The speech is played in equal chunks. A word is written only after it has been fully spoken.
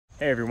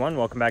Hey everyone,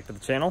 welcome back to the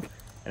channel.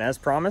 And as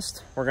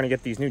promised, we're gonna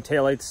get these new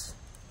taillights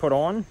put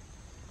on.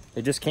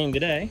 They just came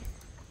today.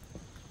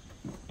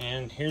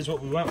 And here's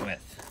what we went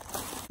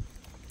with.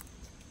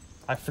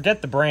 I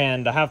forget the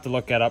brand, I have to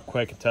look that up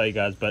quick and tell you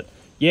guys, but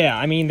yeah,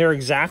 I mean, they're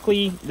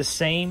exactly the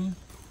same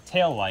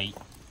taillight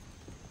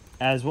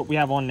as what we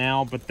have on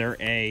now, but they're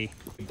a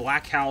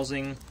black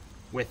housing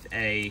with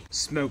a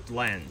smoked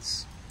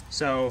lens.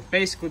 So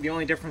basically the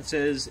only difference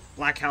is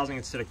black housing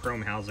instead of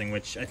chrome housing,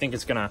 which I think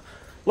is gonna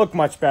look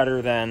much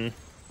better than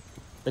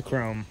the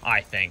chrome,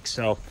 I think.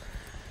 So,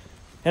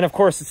 and of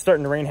course it's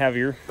starting to rain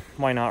heavier.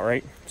 Why not,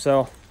 right?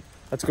 So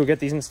let's go get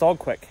these installed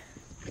quick.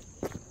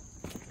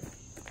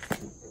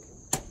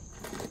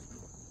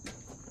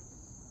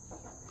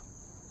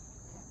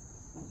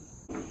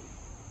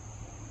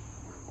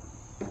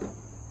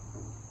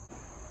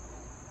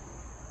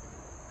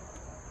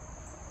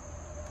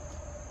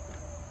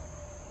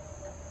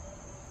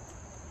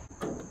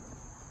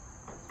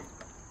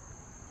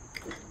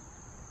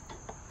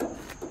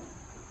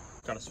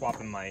 Got to swap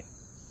in my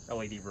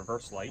LED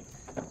reverse light.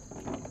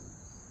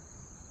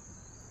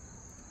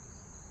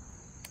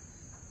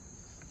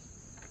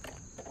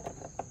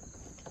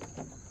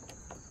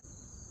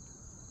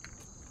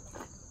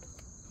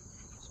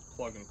 Just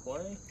plug and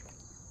play,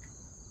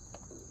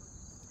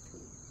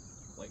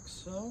 like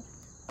so. All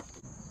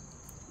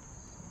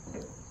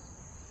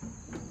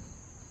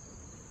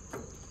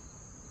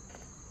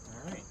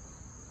right.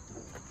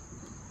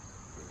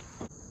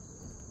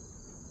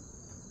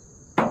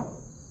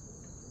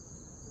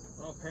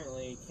 Well,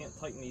 apparently you can't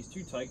tighten these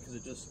too tight because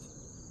it just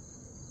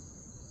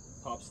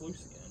pops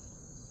loose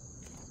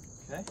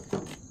again.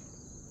 Okay,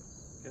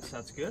 guess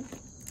that's good.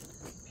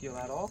 Peel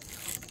that off.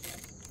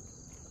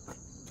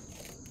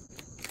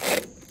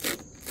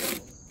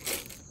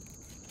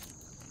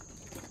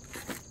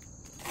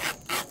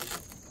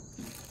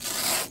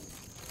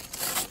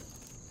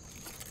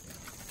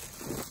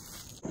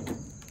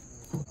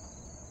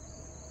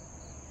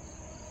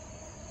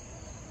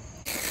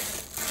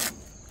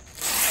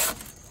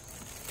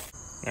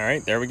 All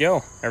right, there we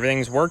go.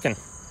 Everything's working.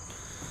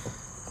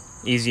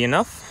 Easy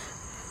enough.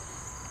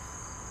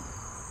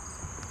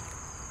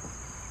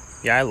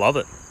 Yeah, I love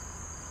it.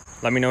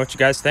 Let me know what you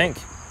guys think.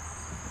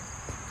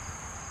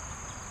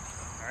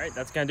 All right,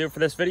 that's gonna do it for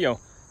this video.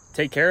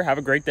 Take care, have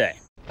a great day.